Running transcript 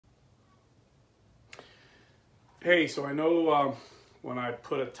Hey, so I know when I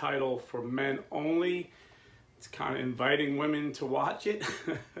put a title for men only, it's kind of inviting women to watch it.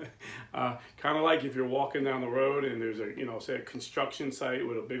 Kind of like if you're walking down the road and there's a, say a construction site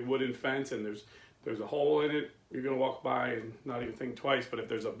with a big wooden fence and there's a hole in it, you're gonna walk by and not even think twice. But if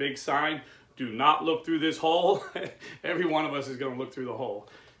there's a big sign, do not look through this hole, every one of us is gonna look through the hole.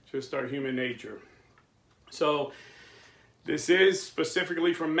 Just our human nature. So this is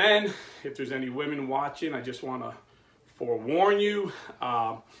specifically for men. If there's any women watching, I just want to forewarn you.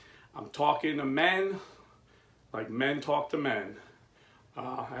 I'm talking to men like men talk to men.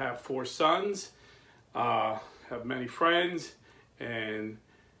 I have 4 sons, have many friends, and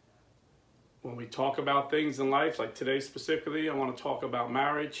when we talk about things in life, like today specifically, I want to talk about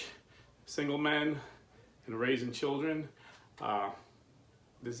marriage, single men, and raising children.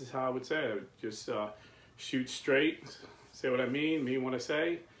 This is how I would say it. I would just shoot straight. Say what I mean what I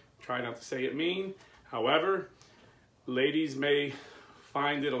say. Try not to say it mean. However, ladies may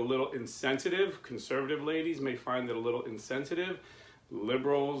find it a little insensitive. Conservative ladies may find it a little insensitive.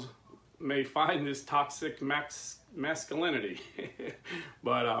 Liberals may find this toxic masculinity.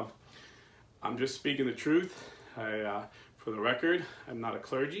 But I'm just speaking the truth. For the record, I'm not a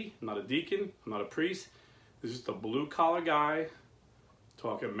clergy, I'm not a deacon, I'm not a priest. This is just a blue-collar guy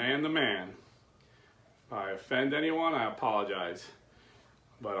talking man to man. If I offend anyone, I apologize.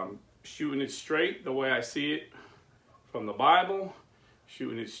 But I'm shooting it straight the way I see it from the Bible,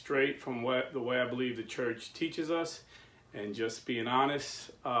 shooting it straight from the way I believe the church teaches us, and just being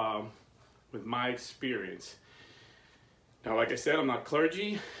honest with my experience. Now, like I said, I'm not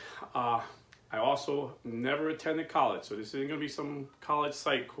clergy. I also never attended college, so this isn't going to be some college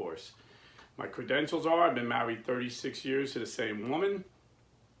psych course. My credentials are I've been married 36 years to the same woman.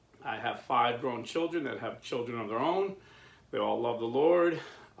 I have 5 grown children that have children of their own. They all love the Lord,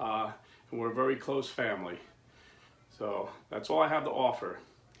 and we're a very close family. So that's all I have to offer.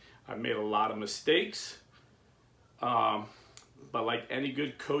 I've made a lot of mistakes, but like any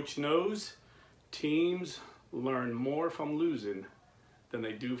good coach knows, teams learn more from losing than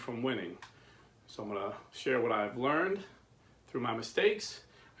they do from winning. So I'm gonna share what I've learned through my mistakes,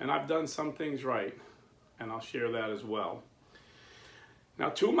 and I've done some things right, and I'll share that as well. Now,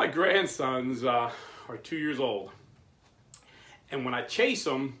 2 of my grandsons are 2 years old, and when I chase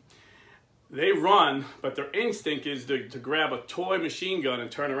them, they run, but their instinct is to grab a toy machine gun and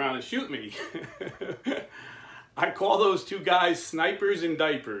turn around and shoot me. I call those 2 guys snipers in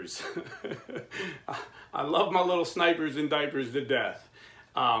diapers. I love my little snipers in diapers to death.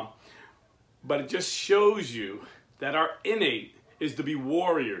 But it just shows you that our innate is to be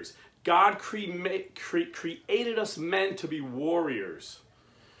warriors. God created us men to be warriors.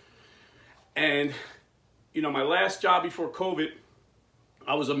 And, my last job before COVID,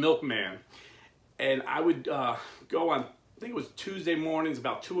 I was a milkman. And I would go on, I think it was Tuesday mornings,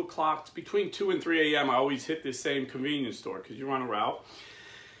 about 2 o'clock. Between 2 and 3 a.m., I always hit this same convenience store because you're on a route.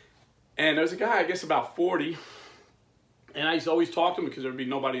 And there was a guy, I guess about 40. And I used to always talk to him because there would be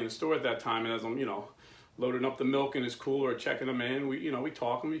nobody in the store at that time. And as I'm, loading up the milk in his cooler or checking them in, we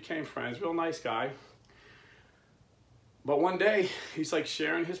talked and we became friends. Real nice guy. But one day, he's like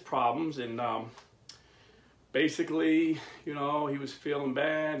sharing his problems, and basically, he was feeling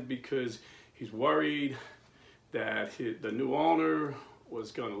bad because he's worried that the new owner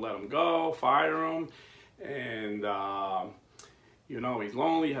was going to let him go, fire him, and he's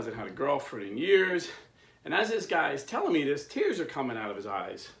lonely, he hasn't had a girlfriend in years. And as this guy is telling me this, tears are coming out of his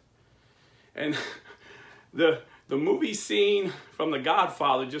eyes. And the movie scene from The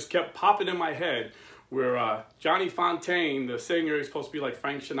Godfather just kept popping in my head, where Johnny Fontane, the singer, is supposed to be like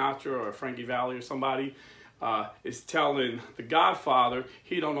Frank Sinatra or Frankie Valli or somebody, is telling the Godfather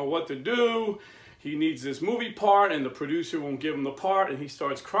he don't know what to do. He needs this movie part, and the producer won't give him the part, and he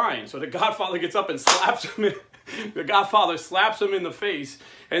starts crying. So the Godfather gets up and slaps him. The Godfather slaps him in the face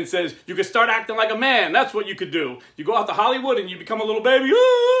and says, "You can start acting like a man. That's what you could do. You go out to Hollywood and you become a little baby."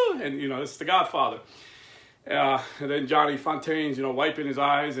 And it's the Godfather. And then Johnny Fontane's, wiping his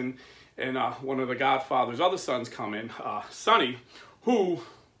eyes, and one of the Godfather's other sons come in, Sonny, who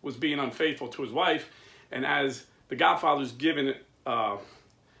was being unfaithful to his wife. And as the Godfather's giving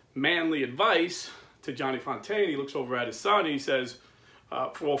manly advice to Johnny Fontane, he looks over at his son and he says,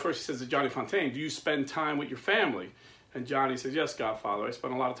 first he says to Johnny Fontane, "Do you spend time with your family?" And Johnny says, "Yes, Godfather, I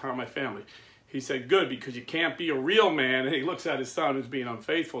spend a lot of time with my family." He said, "Good, because you can't be a real man." And he looks at his son who's being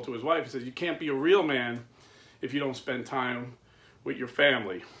unfaithful to his wife. He says, "You can't be a real man if you don't spend time with your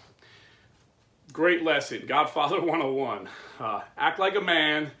family." Great lesson, Godfather 101. Act like a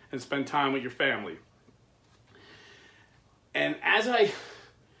man and spend time with your family. And as I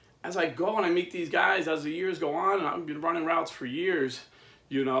as I go and I meet these guys, as the years go on, and I've been running routes for years,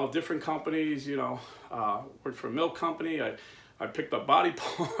 you know, different companies, you know, worked for a milk company. I picked up body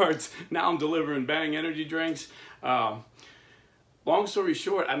parts. Now I'm delivering Bang energy drinks. Long story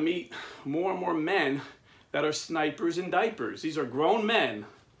short, I meet more and more men that are snipers in diapers. These are grown men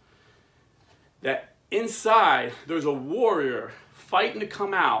that inside there's a warrior fighting to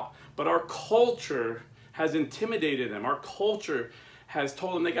come out, but our culture has intimidated them. Our culture has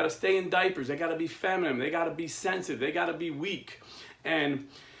told them they got to stay in diapers, they got to be feminine, they got to be sensitive, they got to be weak. And,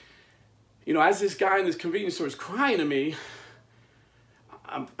 you know, as this guy in this convenience store is crying to me,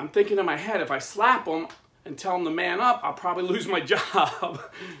 I'm thinking in my head, if I slap him and tell him to man up, I'll probably lose my job.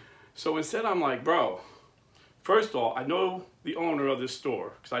 So instead I'm like, bro, first of all, I know the owner of this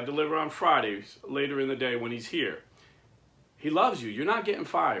store because I deliver on Fridays later in the day when he's here. He loves you. You're not getting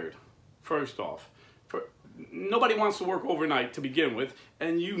fired, first off. Nobody wants to work overnight to begin with,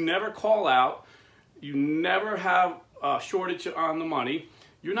 and you never call out. You never have a shortage on the money.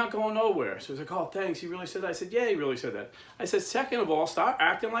 You're not going nowhere. So he's like, oh, thanks. He really said that. I said, yeah, he really said that. I said, second of all, start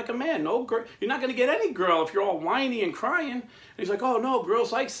acting like a man. No girl. You're not going to get any girl if you're all whiny and crying. And he's like, oh, no,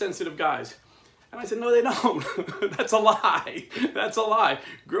 girls like sensitive guys. And I said, no, they don't. That's a lie. That's a lie.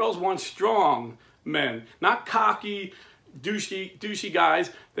 Girls want strong men, not cocky, douchey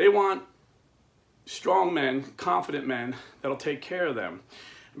guys. They want strong men, confident men that'll take care of them.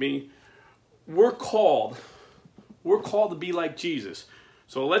 I mean, we're called to be like Jesus.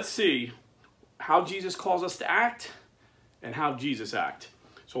 So let's see how Jesus calls us to act and how Jesus acts.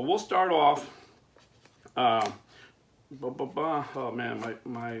 So we'll start off, oh man,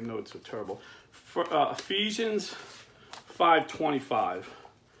 my notes are terrible. For, Ephesians 5:25.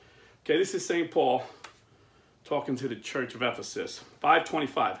 Okay, this is St. Paul talking to the church of Ephesus.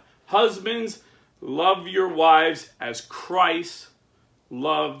 5:25. Husbands, love your wives as Christ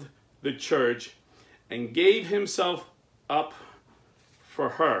loved the church and gave himself up for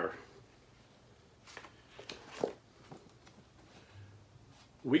her.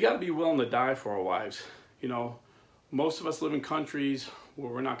 We got to be willing to die for our wives. You know, most of us live in countries where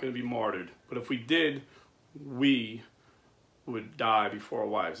we're not going to be martyred. But if we did, we would die before our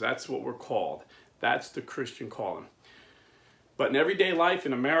wives. That's what we're called. That's the Christian calling. But in everyday life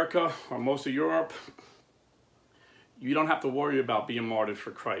in America or most of Europe, you don't have to worry about being martyred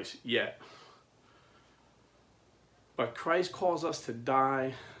for Christ yet. But Christ calls us to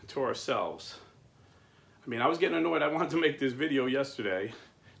die to ourselves. I mean, I was getting annoyed. I wanted to make this video yesterday,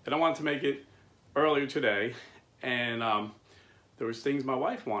 and I wanted to make it earlier today, and there was things my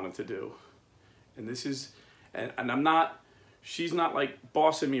wife wanted to do. And this is, and I'm not, she's not like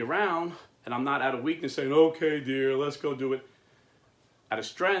bossing me around, and I'm not out of weakness saying, okay, dear, let's go do it. Out of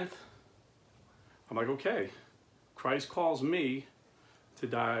strength, I'm like, okay, Christ calls me to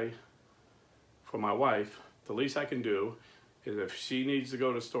die for my wife. The least I can do is if she needs to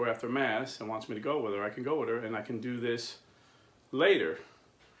go to the store after Mass and wants me to go with her, I can go with her, and I can do this later.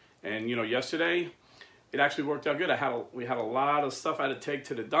 And, you know, yesterday, it actually worked out good. We had a lot of stuff I had to take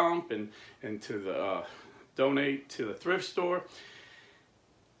to the dump and to the, donate to the thrift store.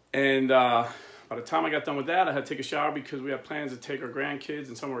 And by the time I got done with that, I had to take a shower because we had plans to take our grandkids,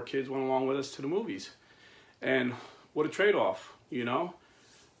 and some of our kids went along with us to the movies. And what a trade-off, you know?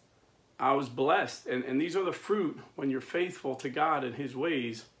 I was blessed, and these are the fruit when you're faithful to God and His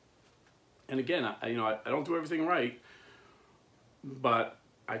ways. And again, I don't do everything right, but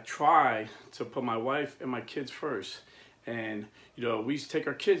I try to put my wife and my kids first. And you know, we used to take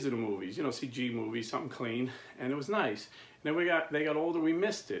our kids to the movies, you know, see G movies, something clean, and it was nice. And then they got older, we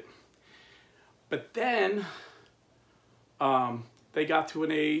missed it. But then they got to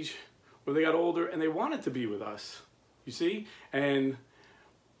an age where they got older and they wanted to be with us, you see, and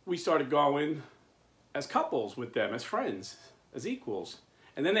we started going as couples with them, as friends, as equals.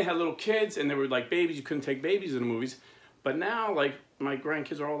 And then they had little kids, and they were like babies. You couldn't take babies in the movies. But now, like, my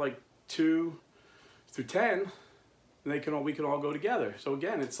grandkids are all like 2 through 10, and we can all go together. So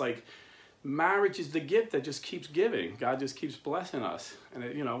again, it's like marriage is the gift that just keeps giving. God just keeps blessing us. And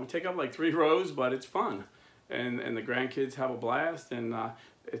it, you know, we take up like 3 rows, but it's fun. And the grandkids have a blast, and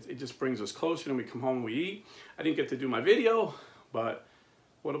it just brings us closer, and we come home and we eat. I didn't get to do my video, but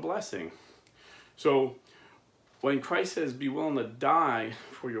what a blessing. So when Christ says be willing to die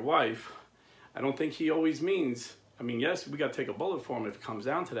for your wife, I don't think He always means, I mean, yes, we got to take a bullet for him if it comes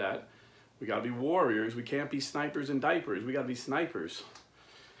down to that. We got to be warriors. We can't be snipers in diapers. We got to be snipers.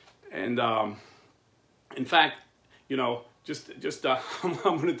 And in fact, you know, I'm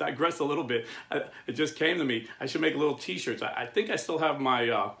going to digress a little bit. It just came to me. I should make little T-shirts. I think I still have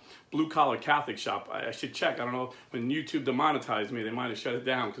my Blue Collar Catholic shop. I should check. I don't know, when YouTube demonetized me, they might have shut it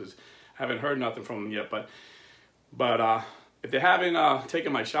down because I haven't heard nothing from them yet. But if they haven't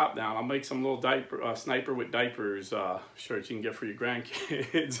taken my shop down, I'll make some little diaper sniper with diapers shirts you can get for your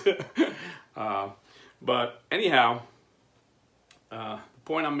grandkids. But anyhow, the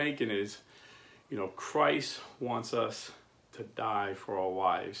point I'm making is, you know, Christ wants us to die for our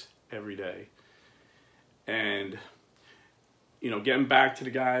wives every day. And, you know, getting back to the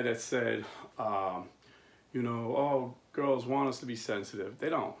guy that said, you know, oh, girls want us to be sensitive. They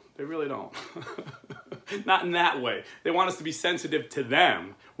don't. They really don't. Not in that way. They want us to be sensitive to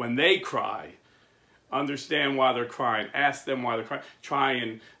them when they cry. Understand why they're crying. Ask them why they're crying. Try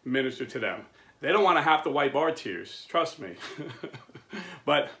and minister to them. They don't want to have to wipe our tears. Trust me.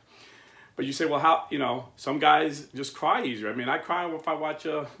 But you say, well, how, you know, some guys just cry easier. I mean, I cry if I watch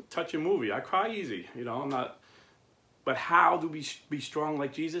a touching movie. I cry easy, you know, I'm not. But how do we be strong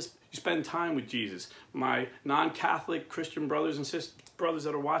like Jesus? You spend time with Jesus. My non-Catholic Christian brothers and brothers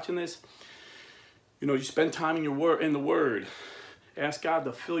that are watching this, you know, you spend time in the Word. Ask God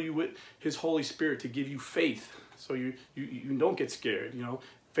to fill you with His Holy Spirit to give you faith, so you don't get scared. You know,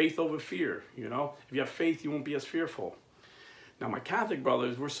 faith over fear. You know, if you have faith, you won't be as fearful. Now, my Catholic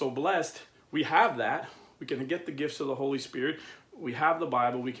brothers, we're so blessed. We have that. We can get the gifts of the Holy Spirit. We have the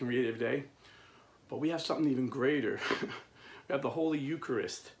Bible. We can read it every day. But we have something even greater. We have the Holy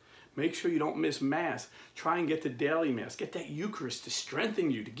Eucharist. Make sure you don't miss Mass. Try and get the daily Mass. Get that Eucharist to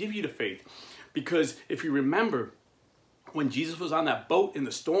strengthen you, to give you the faith. Because if you remember, when Jesus was on that boat in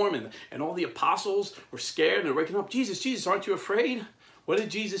the storm and all the apostles were scared and they're waking up, Jesus, aren't you afraid? What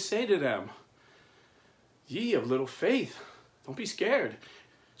did Jesus say to them? Ye of little faith. Don't be scared.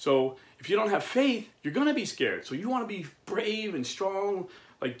 So if you don't have faith, you're going to be scared. So you want to be brave and strong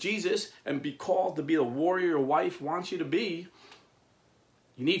like Jesus and be called to be the warrior your wife wants you to be.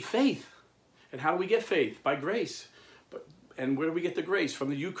 You need faith. And how do we get faith? By grace. And where do we get the grace? From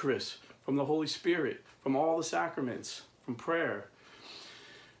the Eucharist, from the Holy Spirit, from all the sacraments, from prayer.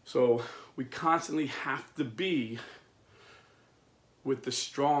 So we constantly have to be with the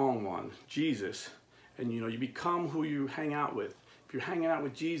strong one, Jesus. And you know, you become who you hang out with. If you're hanging out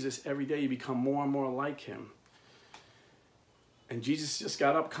with Jesus every day, you become more and more like Him. And Jesus just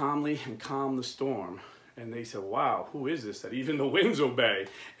got up calmly and calmed the storm. And they said, wow, who is this that even the winds obey?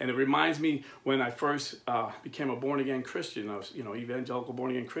 And it reminds me when I first became a born-again Christian. I was, you know, evangelical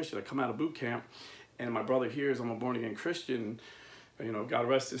born-again Christian. I come out of boot camp, and my brother hears I'm a born-again Christian. You know, God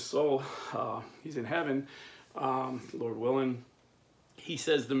rest his soul. He's in heaven, Lord willing. He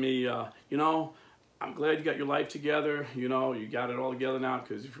says to me, you know, I'm glad you got your life together. You know, you got it all together now,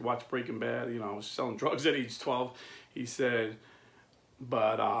 because if you watch Breaking Bad, you know, I was selling drugs at age 12. He said,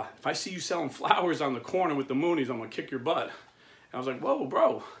 but if I see you selling flowers on the corner with the Moonies, I'm going to kick your butt. And I was like, whoa,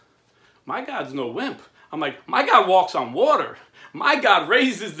 bro, my God's no wimp. I'm like, my God walks on water. My God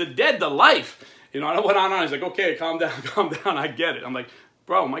raises the dead to life. You know, I went on. He's like, okay, calm down, I get it. I'm like,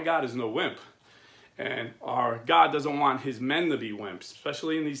 bro, my God is no wimp. And our God doesn't want His men to be wimps,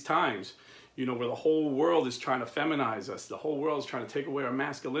 especially in these times, you know, where the whole world is trying to feminize us. The whole world is trying to take away our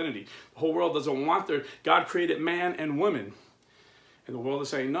masculinity. The whole world doesn't want God created man and woman. And the world is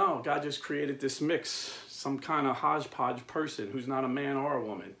saying, no, God just created this mix, some kind of hodgepodge person who's not a man or a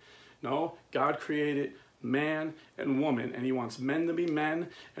woman. No, God created man and woman, and He wants men to be men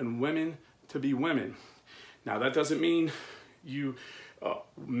and women to be women. Now, that doesn't mean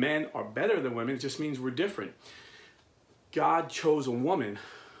men are better than women. It just means we're different. God chose a woman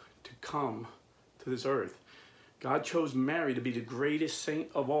to come to this earth. God chose Mary to be the greatest saint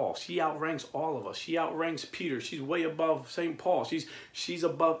of all. She outranks all of us. She outranks Peter. She's way above St. Paul. She's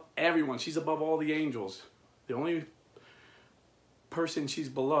above everyone. She's above all the angels. The only person she's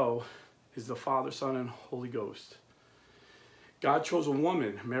below is the Father, Son, and Holy Ghost. God chose a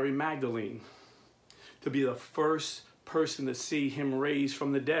woman, Mary Magdalene, to be the first person to see Him raised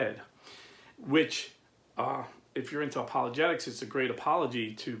from the dead, which if you're into apologetics, it's a great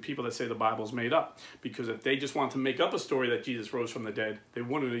apology to people that say the Bible's made up. Because if they just want to make up a story that Jesus rose from the dead, they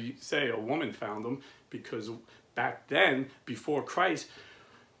wouldn't say a woman found Him. Because back then, before Christ,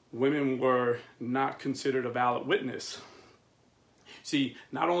 women were not considered a valid witness. See,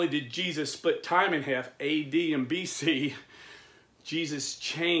 not only did Jesus split time in half, AD and BC, Jesus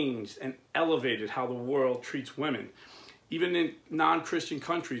changed and elevated how the world treats women. Even in non-Christian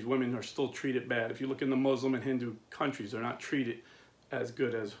countries, women are still treated bad. If you look in the Muslim and Hindu countries, they're not treated as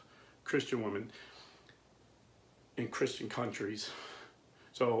good as Christian women in Christian countries.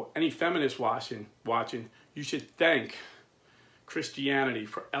 So any feminist watching, you should thank Christianity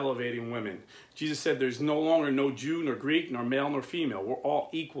for elevating women. Jesus said there's no longer no Jew nor Greek nor male nor female. We're all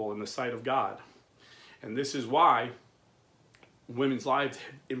equal in the sight of God. And this is why women's lives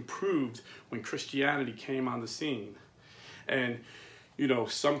improved when Christianity came on the scene. And, you know,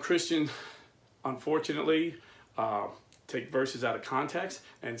 some Christians, unfortunately, take verses out of context,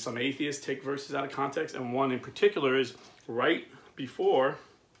 and some atheists take verses out of context. And one in particular is right before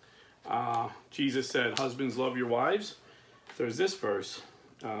Jesus said, husbands, love your wives. There's this verse.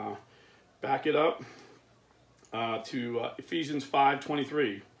 Back it up to Ephesians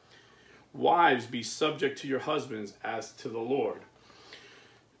 5:23. Wives, be subject to your husbands as to the Lord.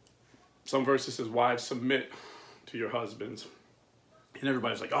 Some verses says, wives, submit to your husbands. And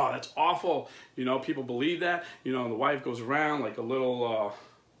everybody's like, oh, that's awful. You know, people believe that. You know, and the wife goes around like a little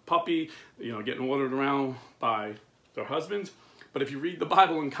puppy, you know, getting ordered around by their husbands. But if you read the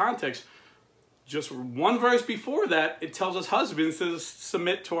Bible in context, just one verse before that, it tells us husbands to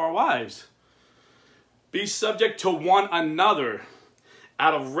submit to our wives. Be subject to one another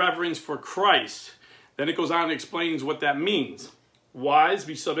out of reverence for Christ. Then it goes on and explains what that means. Wives,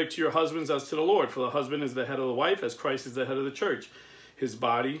 be subject to your husbands as to the Lord. For the husband is the head of the wife, as Christ is the head of the church, his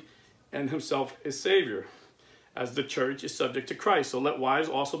body, and himself is Savior, as the church is subject to Christ. So let wives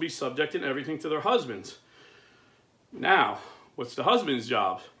also be subject in everything to their husbands. Now, what's the husband's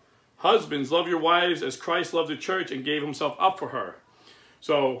job? Husbands, love your wives as Christ loved the church and gave himself up for her.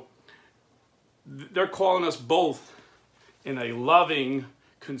 So they're calling us both in a loving,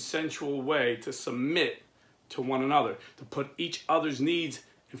 consensual way to submit to one another, to put each other's needs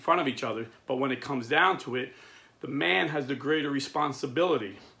in front of each other. But when it comes down to it, the man has the greater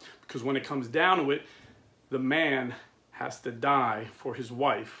responsibility, because when it comes down to it, the man has to die for his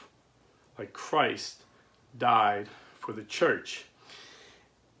wife, like Christ died for the church.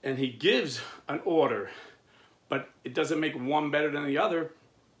 And he gives an order, but it doesn't make one better than the other.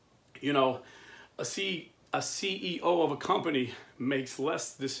 You know, a CEO of a company makes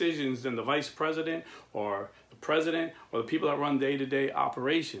less decisions than the vice president or the president or the people that run day-to-day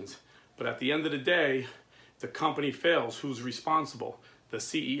operations. But at the end of the day, the company fails. Who's responsible? The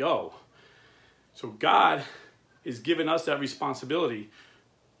CEO. So God is giving us that responsibility.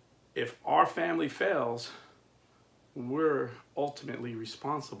 If our family fails, we're ultimately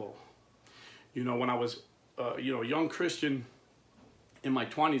responsible. You know, when I was a young Christian in my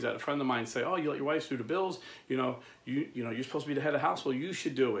 20s, I had a friend of mine say, oh, you let your wife do the bills, you're supposed to be the head of the household, you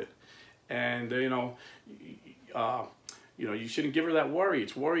should do it. And you shouldn't give her that worry.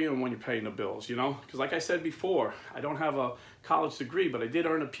 It's worrying when you're paying the bills, because like I said before, I don't have a college degree, but I did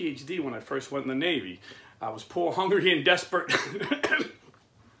earn a PhD when I first went in the Navy. I was poor, hungry, and desperate.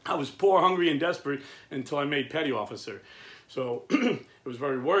 I was poor, hungry, and desperate until I made petty officer. So it was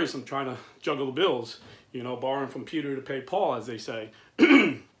very worrisome trying to juggle the bills, borrowing from Peter to pay Paul, as they say.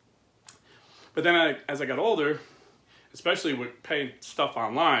 But then as I got older, especially with paying stuff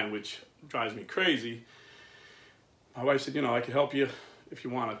online, which drives me crazy, my wife said, I could help you if you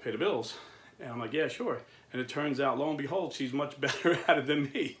want to pay the bills. And I'm like, yeah, sure. And it turns out, lo and behold, she's much better at it than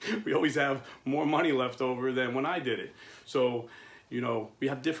me. We always have more money left over than when I did it. So, we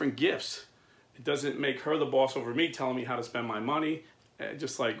have different gifts. It doesn't make her the boss over me, telling me how to spend my money.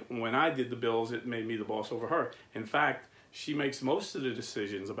 Just like when I did the bills, it made me the boss over her. In fact, she makes most of the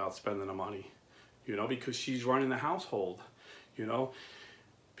decisions about spending the money, because she's running the household.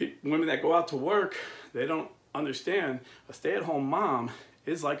 Women that go out to work, they don't understand a stay-at-home mom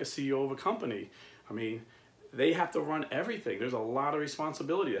is like a CEO of a company. I mean, they have to run everything. There's a lot of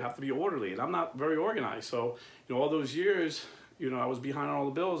responsibility. They have to be orderly, and I'm not very organized. So, all those years, I was behind on all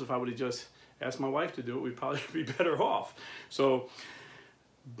the bills. If I would have just asked my wife to do it, we'd probably be better off. So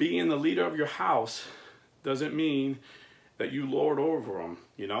being the leader of your house doesn't mean that you lord over them,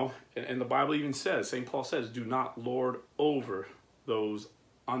 And the Bible even says, St. Paul says, do not lord over those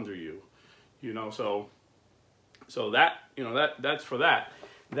under you, So that, that's for that.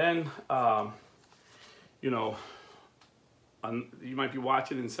 Then, you might be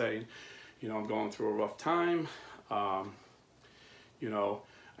watching and saying, I'm going through a rough time. I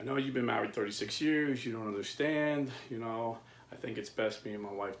know you've been married 36 years. You don't understand. I think it's best me and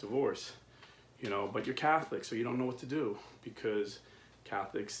my wife divorce. But you're Catholic, so you don't know what to do, because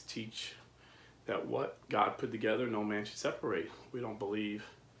Catholics teach that what God put together, no man should separate. We don't believe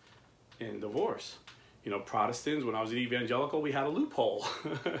in divorce. Protestants, when I was an evangelical, we had a loophole.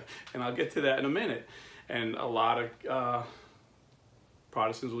 And I'll get to that in a minute. And a lot of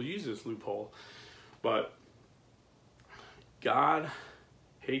Protestants will use this loophole. But God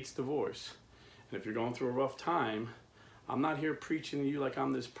hates divorce. And if you're going through a rough time, I'm not here preaching to you like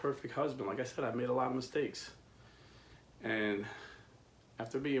I'm this perfect husband. Like I said, I've made a lot of mistakes. And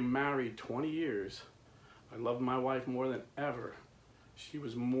after being married 20 years, I loved my wife more than ever. She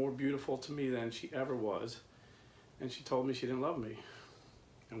was more beautiful to me than she ever was. And she told me she didn't love me.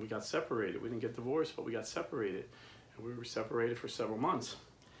 And we got separated. We didn't get divorced, but we got separated. And we were separated for several months.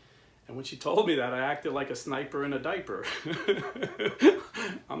 And when she told me that, I acted like a sniper in a diaper.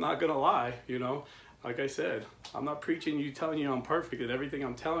 I'm not gonna lie, you know. Like I said, I'm not preaching you, telling you I'm perfect, and everything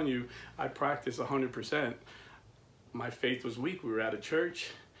I'm telling you, I practice 100%. My faith was weak. We were at a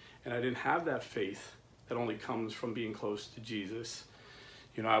church, and I didn't have that faith that only comes from being close to Jesus.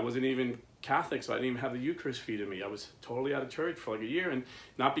 You know, I wasn't even Catholic, so I didn't even have the Eucharist feeding me. I was totally out of church for like a year, and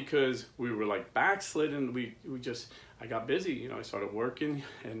not because we were like backslidden. I got busy. You know, I started working,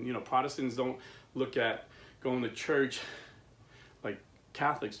 and you know, Protestants don't look at going to church like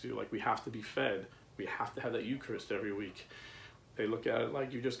Catholics do. Like, we have to be fed. We have to have that Eucharist every week. They look at it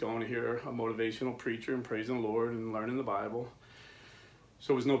like you're just going to hear a motivational preacher and praising the Lord and learning the Bible.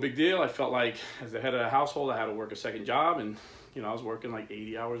 So it was no big deal. I felt like as the head of the household, I had to work a second job, and you know, I was working like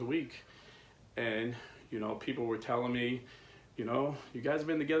 80 hours a week. And you know, people were telling me, you know, you guys have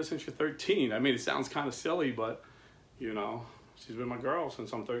been together since you're 13. I mean, it sounds kind of silly, but you know, she's been my girl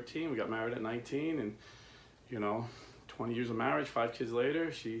since I'm 13. We got married at 19, and you know, 20 years of marriage, 5 kids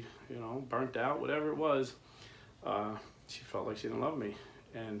later, she, you know, burnt out, whatever it was. She felt like she didn't love me.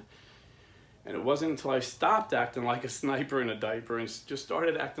 And it wasn't until I stopped acting like a sniper in a diaper and just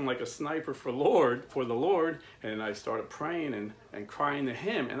started acting like a sniper for the Lord, and I started praying and crying to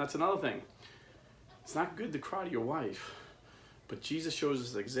him. And that's another thing. It's not good to cry to your wife, but Jesus shows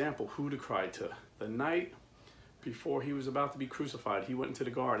us an example who to cry to. The night before he was about to be crucified, he went into the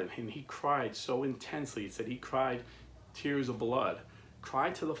garden and he cried so intensely. He said he cried tears of blood.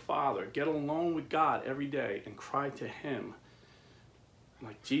 Cry to the Father. Get alone with God every day and cry to him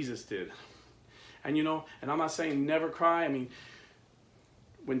like Jesus did. And you know, and I'm not saying never cry. I mean,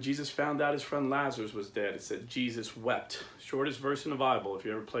 when Jesus found out his friend Lazarus was dead, it said Jesus wept. Shortest verse in the Bible. If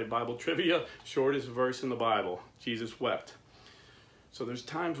you ever played Bible trivia, shortest verse in the Bible. Jesus wept. So there's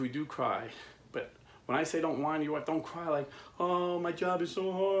times we do cry. But when I say don't whine to your wife, don't cry like, oh, my job is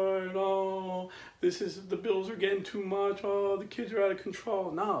so hard. Oh, the bills are getting too much. Oh, the kids are out of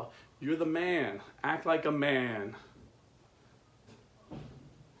control. No, you're the man. Act like a man.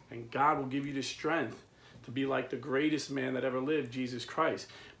 And God will give you the strength to be like the greatest man that ever lived, Jesus Christ.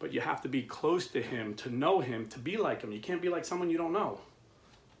 But you have to be close to him, to know him, to be like him. You can't be like someone you don't know,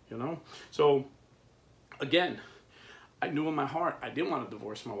 you know? So, again, I knew in my heart I didn't want to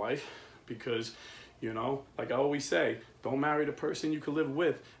divorce my wife because, you know, like I always say, don't marry the person you could live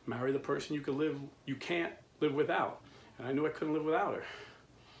with. Marry the person you can't live without. And I knew I couldn't live without her.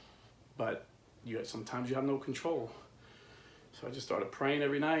 But sometimes you have no control. So I just started praying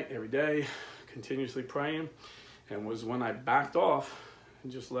every night, every day, continuously praying. And was when I backed off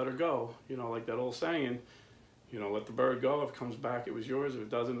and just let her go. You know, like that old saying, you know, let the bird go. If it comes back, it was yours. If it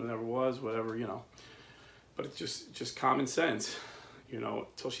doesn't, it never was, whatever, you know. But it's just common sense, you know,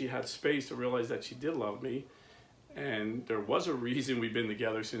 until she had space to realize that she did love me. And there was a reason we've been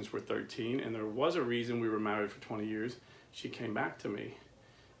together since we're 13. And there was a reason we were married for 20 years. She came back to me.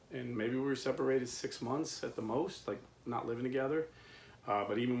 And maybe we were separated 6 months at the most, like not living together.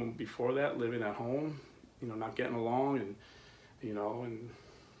 But even before that, living at home, you know, not getting along, and, you know, and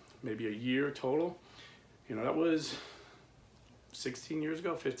maybe a year total. You know, that was 16 years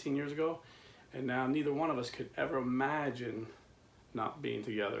ago, 15 years ago. And now neither one of us could ever imagine not being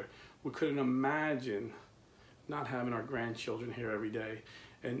together. We couldn't imagine not having our grandchildren here every day.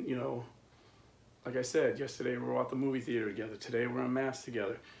 And, you know, like I said, yesterday we were at the movie theater together. Today we're in Mass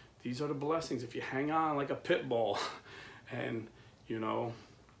together. These are the blessings. If you hang on like a pit bull and, you know,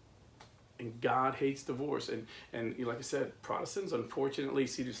 and God hates divorce. And like I said, Protestants, unfortunately,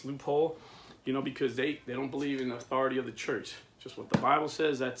 see this loophole, you know, because they don't believe in the authority of the church. Just what the Bible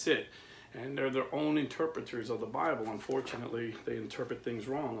says, that's it. And they're their own interpreters of the Bible. Unfortunately, they interpret things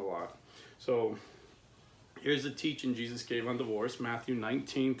wrong a lot. So here's the teaching Jesus gave on divorce, Matthew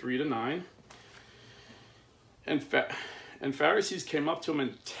 19, 3-9. And Pharisees came up to him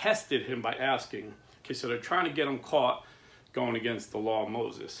and tested him by asking, okay, so they're trying to get him caught going against the law of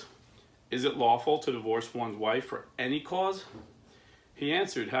Moses. Is it lawful to divorce one's wife for any cause? He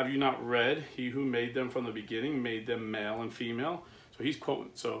answered, have you not read, he who made them from the beginning made them male and female? So he's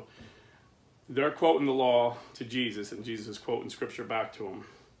quoting, so they're quoting the law to Jesus, and Jesus is quoting scripture back to him.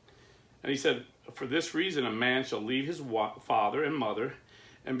 And he said, for this reason, a man shall leave his father and mother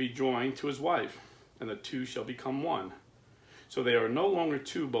and be joined to his wife, and the two shall become one. So they are no longer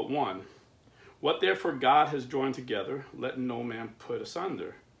two, but one. What therefore God has joined together, let no man put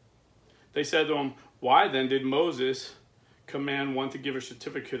asunder. They said to him, why then did Moses command one to give a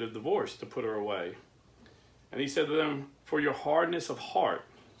certificate of divorce to put her away. And he said to them, for your hardness of heart,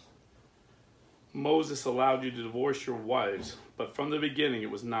 Moses allowed you to divorce your wives, but from the beginning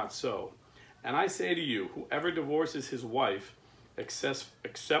it was not so. And I say to you, whoever divorces his wife,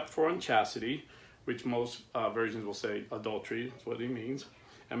 except for unchastity, which most versions will say adultery, that's what he means,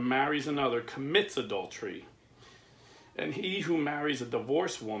 and marries another, commits adultery. And he who marries a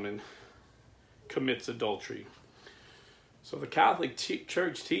divorced woman commits adultery. So the Catholic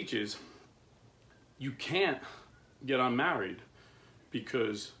Church teaches you can't get unmarried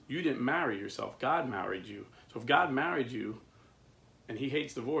because you didn't marry yourself. God married you. So if God married you and he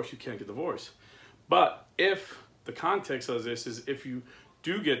hates divorce, you can't get divorced. But if the context of this is if you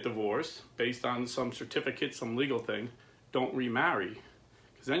do get divorced based on some certificate, some legal thing, don't remarry,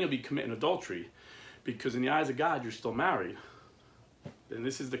 because then you'll be committing adultery, because in the eyes of God, you're still married. And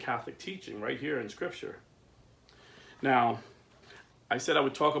this is the Catholic teaching right here in Scripture. Now, I said I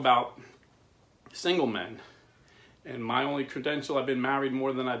would talk about single men. And my only credential, I've been married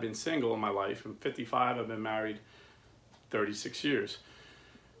more than I've been single in my life. I'm 55, I've been married 36 years.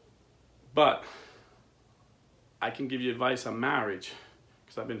 But I can give you advice on marriage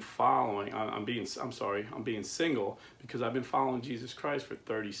because I've been following, I'm being single because I've been following Jesus Christ for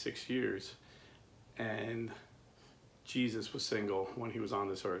 36 years. And Jesus was single when he was on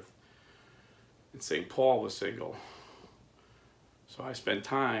this earth. And St. Paul was single. So I spend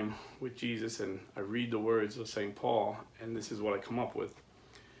time with Jesus and I read the words of St. Paul, and this is what I come up with.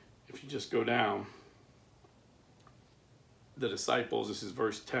 If you just go down, the disciples, this is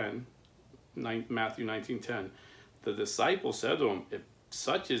verse 10, Matthew 19:10. The disciples said to him, if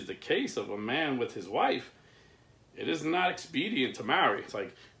such is the case of a man with his wife, it is not expedient to marry. It's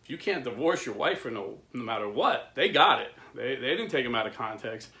like, if you can't divorce your wife for no matter what, they got it. They didn't take him out of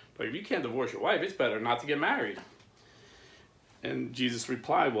context. But if you can't divorce your wife, it's better not to get married. And Jesus'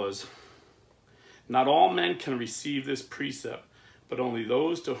 reply was, not all men can receive this precept, but only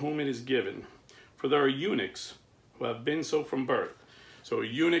those to whom it is given. For there are eunuchs who have been so from birth. So a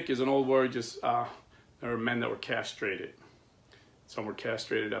eunuch is an old word, just there are men that were castrated. Some were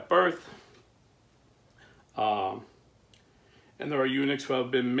castrated at birth. And there are eunuchs who have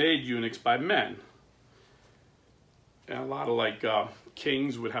been made eunuchs by men. And a lot of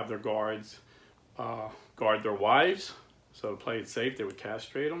kings would have their guards guard their wives. So to play it safe, they would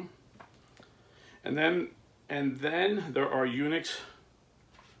castrate them. And then there are eunuchs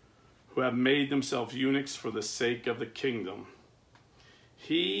who have made themselves eunuchs for the sake of the kingdom.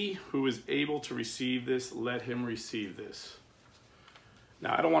 He who is able to receive this, let him receive this.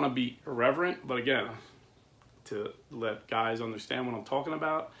 Now, I don't want to be irreverent, but again, to let guys understand what I'm talking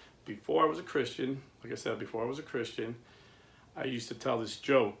about, before I was a Christian, like I said, before I was a Christian, I used to tell this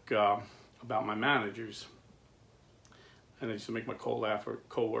joke about my managers. And I used to make my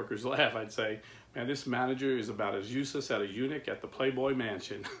co-workers laugh. I'd say, man, this manager is about as useless as a eunuch at the Playboy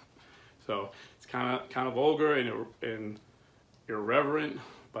Mansion. So it's kind of vulgar and irreverent.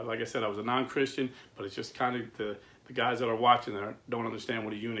 But like I said, I was a non-Christian. But it's just kind of the guys that are watching that don't understand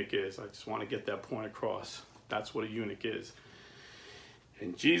what a eunuch is. I just want to get that point across. That's what a eunuch is.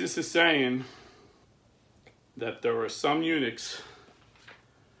 And Jesus is saying that there are some eunuchs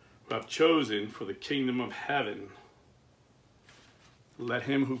who have chosen for the kingdom of heaven. Let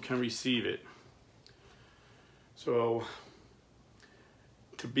him who can receive it. So,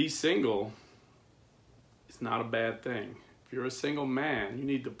 to be single is not a bad thing. If you're a single man, you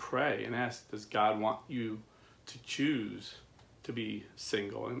need to pray and ask, does God want you to choose to be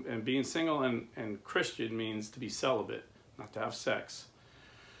single? And being single and Christian means to be celibate, not to have sex.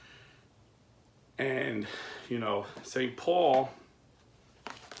 And, you know, St. Paul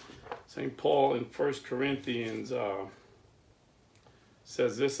in 1 Corinthians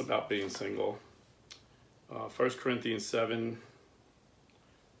says this about being single. 1 Corinthians 7,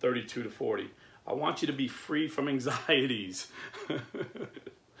 32 to 40. I want you to be free from anxieties.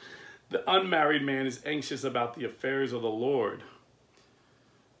 The unmarried man is anxious about the affairs of the Lord,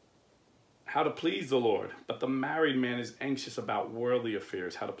 how to please the Lord. But the married man is anxious about worldly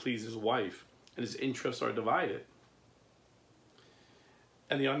affairs, how to please his wife, and his interests are divided.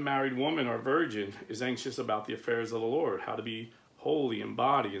 And the unmarried woman or virgin is anxious about the affairs of the Lord, how to be holy in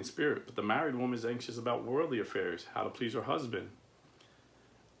body and spirit. But the married woman is anxious about worldly affairs, how to please her husband.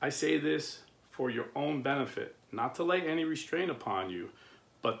 I say this for your own benefit, not to lay any restraint upon you,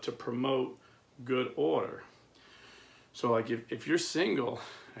 but to promote good order. So like if you're single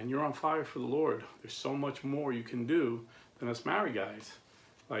and you're on fire for the Lord, there's so much more you can do than us married guys.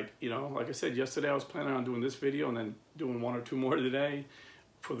 Like, you know, like I said, yesterday I was planning on doing this video and then doing one or two more today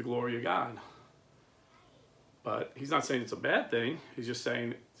for the glory of God. But he's not saying it's a bad thing. He's just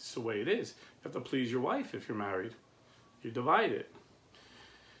saying it's the way it is. You have to please your wife if you're married. You divide it.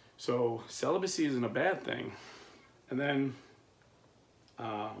 So celibacy isn't a bad thing. And then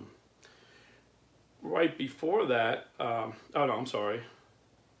right before that, oh no, I'm sorry.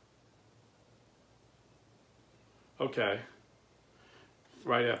 Okay.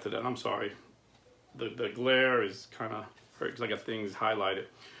 Right after that, I'm sorry. The glare is kind of hurt because I got things highlighted.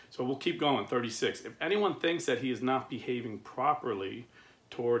 So we'll keep going, 36. If anyone thinks that he is not behaving properly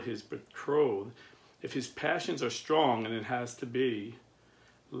toward his betrothed, if his passions are strong, and it has to be,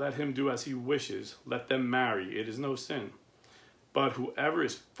 let him do as he wishes. Let them marry. It is no sin. But whoever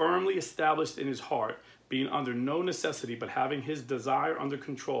is firmly established in his heart, being under no necessity, but having his desire under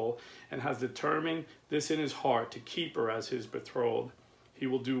control, and has determined this in his heart to keep her as his betrothed, he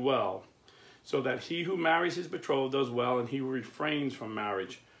will do well. So that he who marries his betrothed does well, and he who refrains from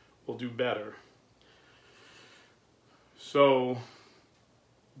marriage will do better. So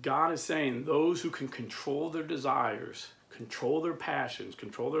God is saying those who can control their desires, control their passions,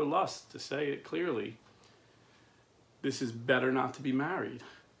 control their lusts, to say it clearly, this is better not to be married.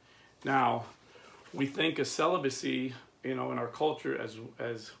 Now, we think of celibacy, in our culture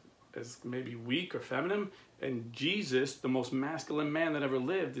as maybe weak or feminine, and Jesus, the most masculine man that ever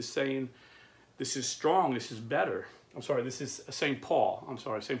lived, is saying this is strong, this is better. I'm sorry, this is St. Paul. I'm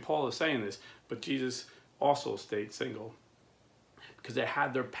sorry, St. Paul is saying this, but Jesus also stayed single because they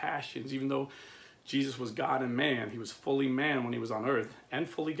had their passions. Even though Jesus was God and man, he was fully man when he was on earth and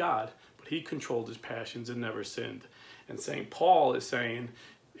fully God, but he controlled his passions and never sinned. And St. Paul is saying,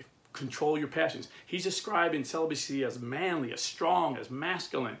 control your passions. He's describing celibacy as manly, as strong, as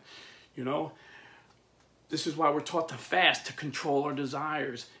masculine. This is why we're taught to fast, to control our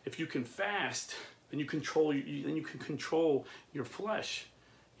desires. If you can fast, then you can control your flesh.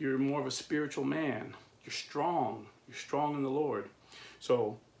 You're more of a spiritual man. You're strong. You're strong in the Lord.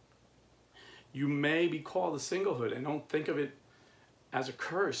 So you may be called to singlehood, and don't think of it as a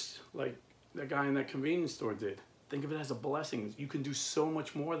curse like that guy in that convenience store did. Think of it as a blessing. You can do so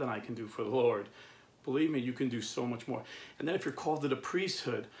much more than I can do for the Lord. Believe me, you can do so much more. And then if you're called to the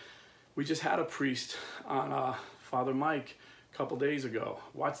priesthood, we just had a priest on Father Mike a couple days ago.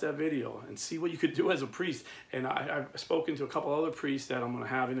 Watch that video and see what you could do as a priest. And I've spoken to a couple other priests that I'm going to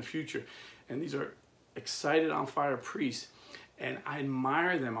have in the future. And these are excited, on fire priests. And I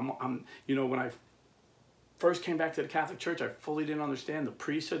admire them. When I first came back to the Catholic Church, I fully didn't understand the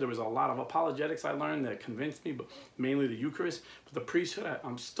priesthood. There was a lot of apologetics I learned that convinced me, but mainly the Eucharist. But the priesthood,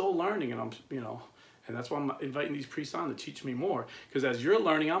 I'm still learning, and and that's why I'm inviting these priests on to teach me more. Because as you're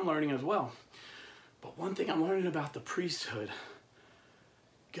learning, I'm learning as well. But one thing I'm learning about the priesthood,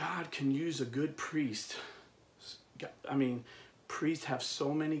 God can use a good priest. Priests have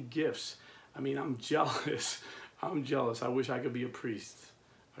so many gifts. I'm jealous. I'm jealous. I wish I could be a priest.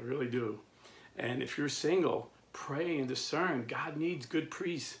 I really do. And if you're single, pray and discern. God needs good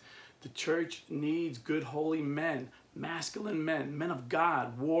priests. The church needs good holy men, masculine men, men of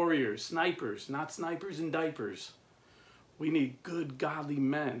God, warriors, snipers, not snipers in diapers. We need good, godly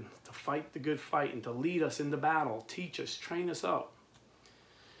men to fight the good fight and to lead us into battle, teach us, train us up.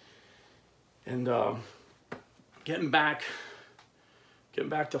 And getting back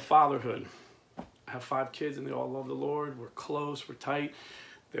to fatherhood. I have 5 kids and they all love the Lord. We're close, we're tight.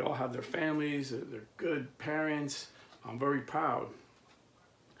 They all have their families, they're good parents. I'm very proud.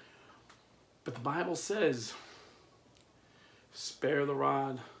 But the Bible says, spare the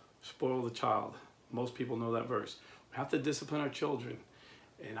rod, spoil the child. Most people know that verse. We have to discipline our children.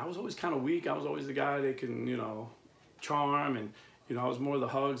 And I was always kind of weak. I was always the guy they can, charm. And, I was more the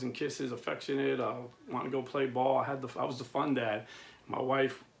hugs and kisses, affectionate. I want to go play ball. I was the fun dad. My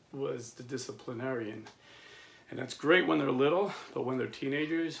wife was the disciplinarian. And that's great when they're little, but when they're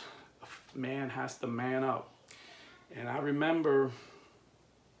teenagers, a man has to man up. And I remember,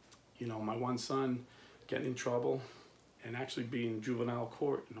 my one son getting in trouble and actually being in juvenile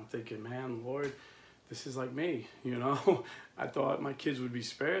court. And I'm thinking, man, Lord, this is like me, I thought my kids would be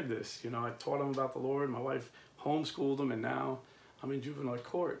spared this. I taught them about the Lord. My wife homeschooled them, and now I'm in juvenile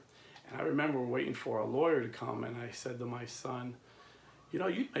court. And I remember waiting for a lawyer to come, and I said to my son,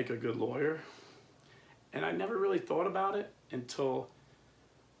 you'd make a good lawyer. And I never really thought about it until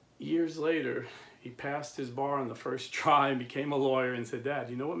years later. He passed his bar on the first try and became a lawyer, and said, Dad,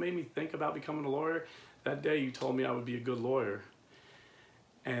 you know what made me think about becoming a lawyer? That day you told me I would be a good lawyer.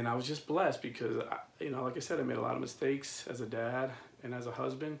 And I was just blessed because, like I said, I made a lot of mistakes as a dad and as a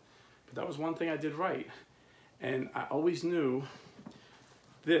husband. But that was one thing I did right. And I always knew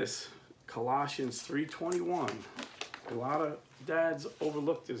this, Colossians 3:21. A lot of dads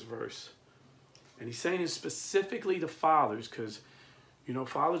overlook this verse. And he's saying it specifically to fathers because, you know,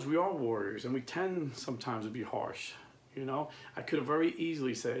 fathers, we are warriors and we tend sometimes to be harsh. You know, I could have very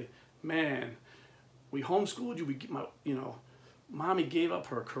easily said, man, we homeschooled you. Mommy gave up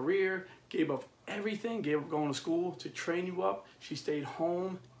her career, gave up everything, gave up going to school to train you up. She stayed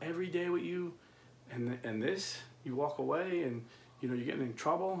home every day with you. And this, you walk away and, you know, you're getting in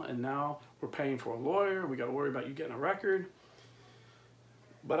trouble. And now we're paying for a lawyer. We got to worry about you getting a record.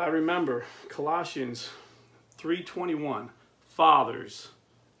 But I remember Colossians 3:21, fathers,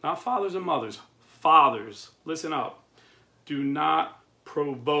 not fathers and mothers, fathers, listen up. Do not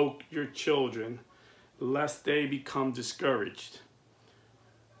provoke your children lest they become discouraged.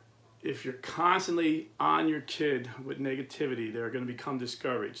 If you're constantly on your kid with negativity, they're going to become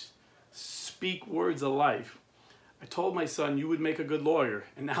discouraged. Speak words of life. I told my son you would make a good lawyer,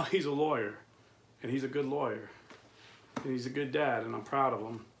 and now he's a lawyer, and he's a good lawyer, and he's a good dad, and I'm proud of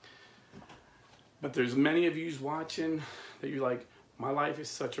him. But there's many of you watching that you're like, my life is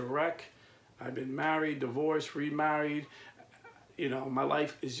such a wreck. I've been married, divorced, remarried. You know, my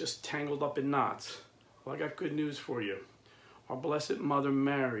life is just tangled up in knots. Well, I got good news for you. Our Blessed Mother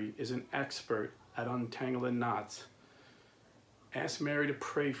Mary is an expert at untangling knots. Ask Mary to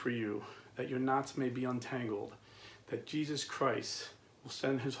pray for you that your knots may be untangled, that Jesus Christ will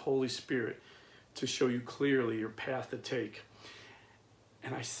send his Holy Spirit to show you clearly your path to take.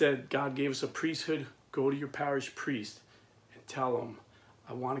 And I said, God gave us a priesthood. Go to your parish priest and tell him,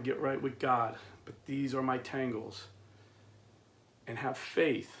 I want to get right with God, but these are my tangles. And have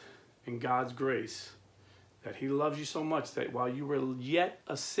faith in God's grace, that he loves you so much that while you were yet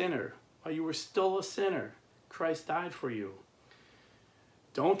a sinner, while you were still a sinner, Christ died for you.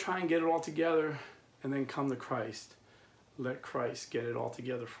 Don't try and get it all together and then come to Christ. Let Christ get it all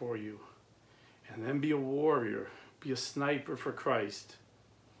together for you. And then be a warrior, be a sniper for Christ,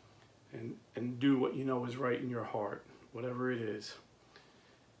 and do what you know is right in your heart, whatever it is.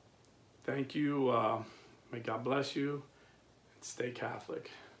 Thank you. May God bless you. Stay Catholic.